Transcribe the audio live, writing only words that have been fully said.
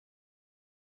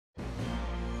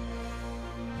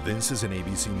This is an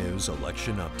ABC News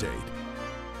election update.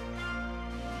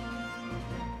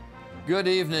 Good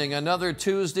evening. Another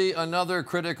Tuesday, another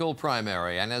critical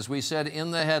primary. And as we said in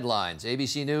the headlines,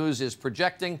 ABC News is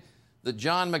projecting that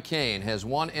John McCain has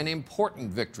won an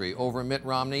important victory over Mitt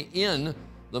Romney in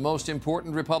the most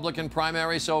important Republican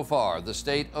primary so far, the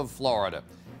state of Florida.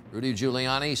 Rudy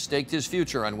Giuliani staked his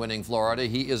future on winning Florida.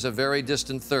 He is a very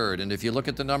distant third. And if you look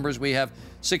at the numbers, we have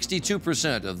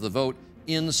 62% of the vote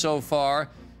in so far.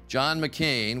 John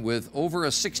McCain with over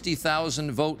a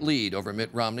 60,000 vote lead over Mitt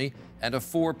Romney and a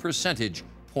 4 percentage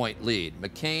point lead.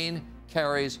 McCain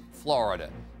carries Florida.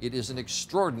 It is an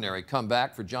extraordinary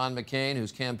comeback for John McCain,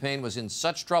 whose campaign was in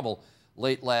such trouble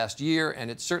late last year, and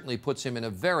it certainly puts him in a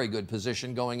very good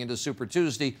position going into Super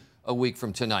Tuesday a week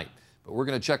from tonight. But we're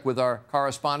going to check with our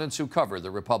correspondents who cover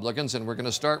the Republicans, and we're going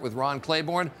to start with Ron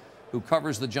Claiborne, who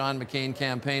covers the John McCain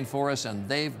campaign for us, and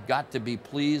they've got to be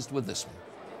pleased with this one.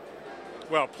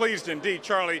 Well, pleased indeed,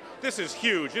 Charlie. This is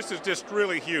huge. This is just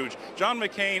really huge. John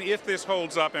McCain, if this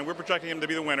holds up, and we're projecting him to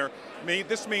be the winner,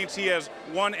 this means he has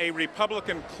won a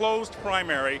Republican closed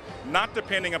primary, not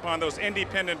depending upon those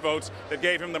independent votes that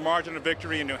gave him the margin of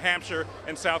victory in New Hampshire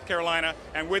and South Carolina.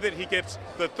 And with it, he gets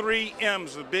the 3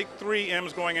 M's, the big 3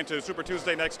 M's going into Super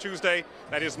Tuesday next Tuesday.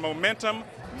 That is momentum,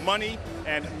 money,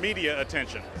 and media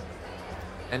attention.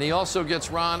 And he also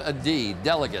gets, Ron, a D,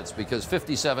 delegates, because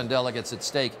 57 delegates at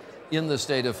stake in the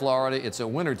state of Florida. It's a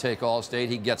winner-take-all state.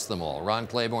 He gets them all. Ron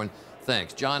Claiborne,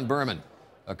 thanks. John Berman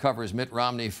covers Mitt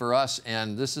Romney for us,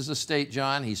 and this is a state,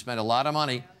 John, he spent a lot of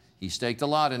money. He staked a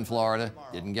lot in Florida,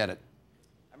 didn't get it.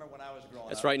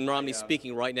 That's right, and Romney's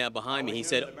speaking right now behind me. He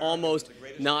said almost,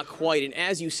 not quite. And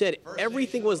as you said,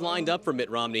 everything was lined up for Mitt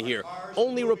Romney here.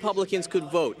 Only Republicans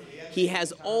could vote. He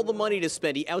has all the money to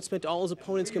spend. He outspent all his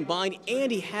opponents combined,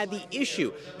 and he had the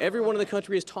issue. Everyone in the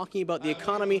country is talking about the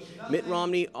economy. Mitt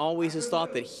Romney always has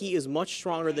thought that he is much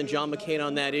stronger than John McCain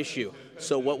on that issue.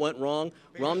 So what went wrong?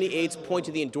 Romney aides point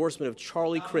to the endorsement of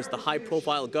Charlie Crist, the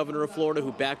high-profile governor of Florida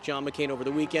who backed John McCain over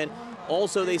the weekend.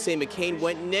 Also, they say McCain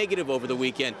went negative over the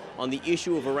weekend on the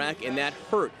issue of Iraq, and that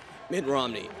hurt Mitt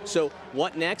Romney. So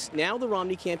what next? Now the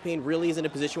Romney campaign really is in a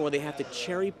position where they have to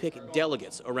cherry-pick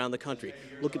delegates around the country.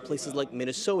 Look at places like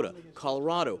Minnesota,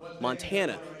 Colorado,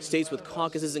 Montana, states with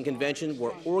caucuses and conventions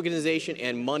where organization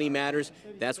and money matters.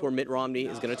 That's where Mitt Romney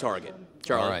is going to target.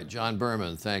 Charlie. All right, John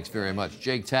Berman, thanks very much.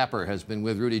 Jake Tapper has been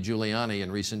with Rudy Giuliani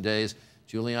in recent days.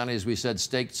 Giuliani, as we said,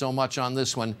 staked so much on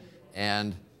this one,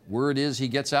 and word is he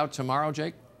gets out tomorrow,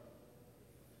 Jake?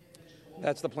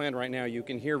 That's the plan right now. You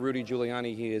can hear Rudy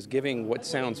Giuliani. He is giving what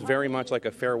sounds very much like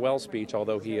a farewell speech,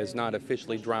 although he has not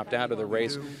officially dropped out of the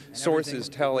race. Sources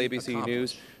tell ABC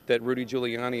News that Rudy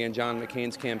Giuliani and John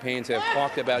McCain's campaigns have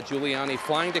talked about Giuliani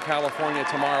flying to California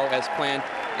tomorrow as planned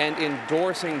and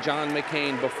endorsing John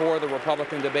McCain before the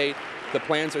Republican debate. The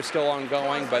plans are still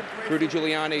ongoing, but Rudy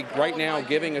Giuliani right now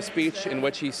giving a speech in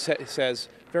which he says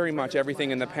very much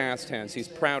everything in the past tense. He's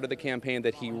proud of the campaign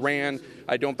that he ran.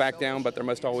 I don't back down, but there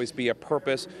must always be a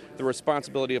purpose. The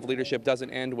responsibility of leadership doesn't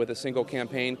end with a single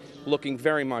campaign, looking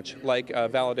very much like a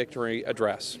valedictory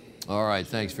address. All right,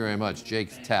 thanks very much,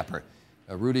 Jake Tapper.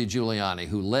 Rudy Giuliani,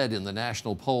 who led in the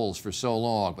national polls for so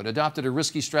long, but adopted a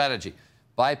risky strategy,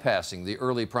 bypassing the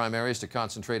early primaries to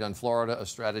concentrate on Florida, a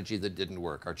strategy that didn't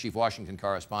work. Our chief Washington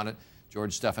correspondent,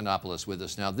 George Stephanopoulos, with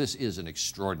us now. This is an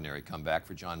extraordinary comeback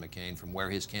for John McCain from where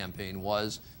his campaign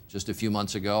was just a few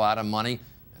months ago, out of money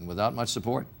and without much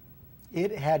support.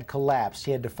 It had collapsed.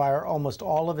 He had to fire almost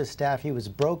all of his staff. He was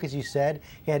broke, as you said.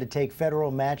 He had to take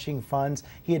federal matching funds.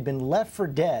 He had been left for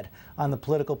dead on the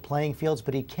political playing fields,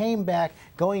 but he came back,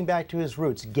 going back to his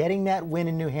roots, getting that win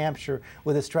in New Hampshire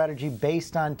with a strategy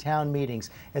based on town meetings.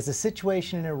 As the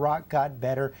situation in Iraq got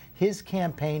better, his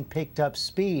campaign picked up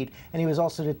speed, and he was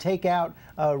also to take out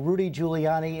Rudy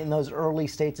Giuliani in those early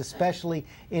states, especially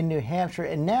in New Hampshire.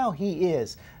 And now he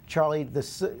is, Charlie,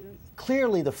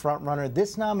 clearly the front runner.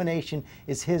 This nomination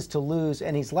is his to lose,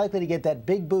 and he's likely to get that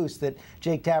big boost that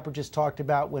Jake Tapper just talked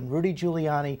about when Rudy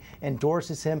Giuliani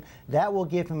endorses him. That will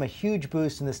give him a huge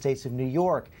boost in the states of New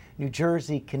York, New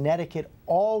Jersey, Connecticut,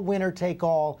 all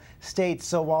winner-take-all states.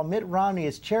 So while Mitt Romney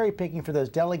is cherry-picking for those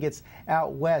delegates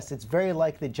out west, it's very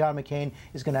likely that John McCain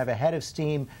is going to have a head of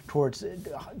steam towards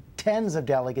tens of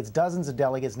delegates, dozens of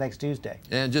delegates next Tuesday.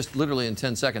 And just literally in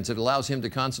 10 seconds, it allows him to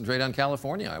concentrate on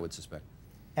California, I would suspect.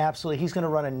 Absolutely. He's going to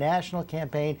run a national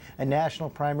campaign, a national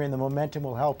primary, and the momentum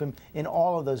will help him in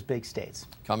all of those big states.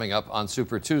 Coming up on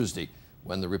Super Tuesday,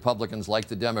 when the Republicans, like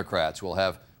the Democrats, will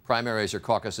have primaries or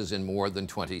caucuses in more than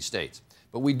 20 states.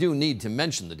 But we do need to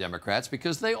mention the Democrats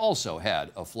because they also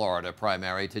had a Florida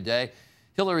primary today.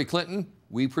 Hillary Clinton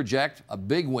we project a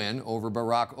big win over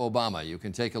Barack Obama. You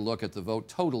can take a look at the vote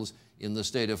totals in the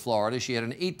state of Florida. She had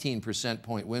an 18%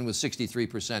 point win with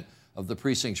 63% of the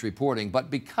precincts reporting. But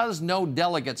because no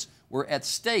delegates were at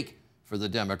stake for the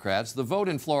Democrats, the vote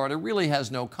in Florida really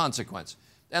has no consequence.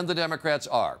 And the Democrats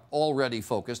are already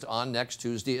focused on next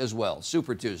Tuesday as well,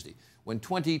 Super Tuesday, when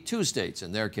 22 states,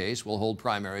 in their case, will hold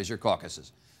primaries or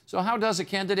caucuses. So how does a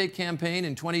candidate campaign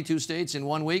in 22 states in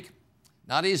 1 week?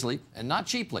 Not easily and not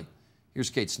cheaply. Here's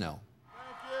Kate Snow.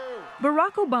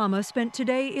 Barack Obama spent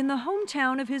today in the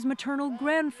hometown of his maternal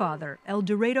grandfather, El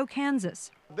Dorado,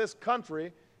 Kansas. This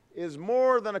country is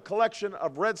more than a collection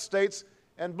of red states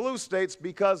and blue states,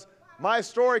 because my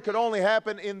story could only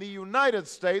happen in the United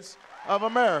States of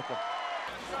America.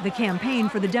 The campaign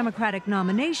for the Democratic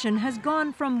nomination has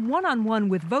gone from one-on-one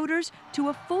with voters to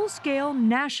a full-scale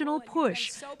national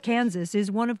push. Kansas is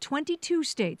one of 22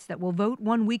 states that will vote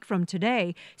 1 week from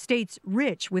today, states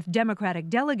rich with Democratic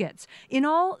delegates. In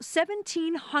all,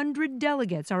 1,700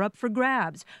 delegates are up for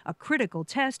grabs, a critical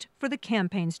test for the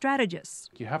campaign strategists.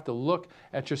 You have to look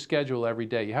at your schedule every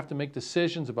day. You have to make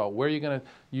decisions about where you're going to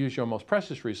use your most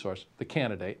precious resource, the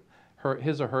candidate,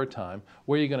 his or her time,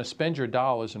 where you're going to spend your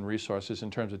dollars and resources in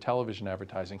terms of television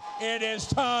advertising. It is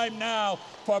time now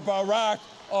for Barack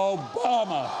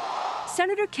Obama.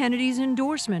 Senator Kennedy's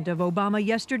endorsement of Obama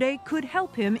yesterday could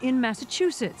help him in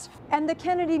Massachusetts. And the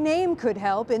Kennedy name could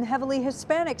help in heavily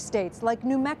Hispanic states like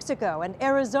New Mexico and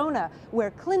Arizona, where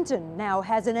Clinton now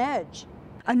has an edge.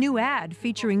 A new ad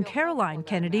featuring Caroline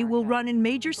Kennedy will run in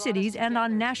major cities and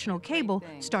on national cable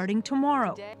starting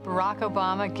tomorrow. Barack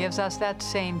Obama gives us that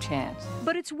same chance.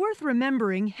 But it's worth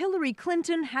remembering Hillary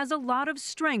Clinton has a lot of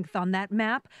strength on that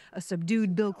map. A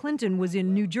subdued Bill Clinton was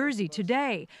in New Jersey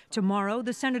today. Tomorrow,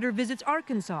 the senator visits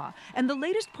Arkansas, and the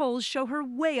latest polls show her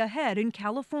way ahead in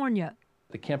California.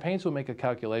 The campaigns will make a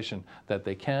calculation that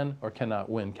they can or cannot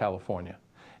win California.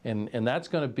 And that's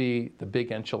going to be the big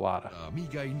enchilada.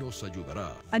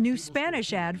 A new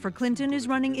Spanish ad for Clinton is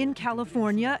running in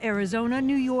California, Arizona,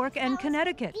 New York, and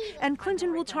Connecticut. And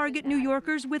Clinton will target New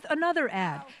Yorkers with another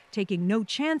ad, taking no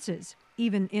chances,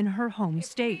 even in her home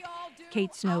state.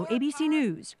 Kate Snow, ABC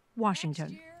News,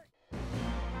 Washington.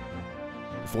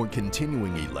 For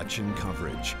continuing election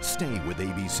coverage, stay with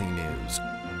ABC News.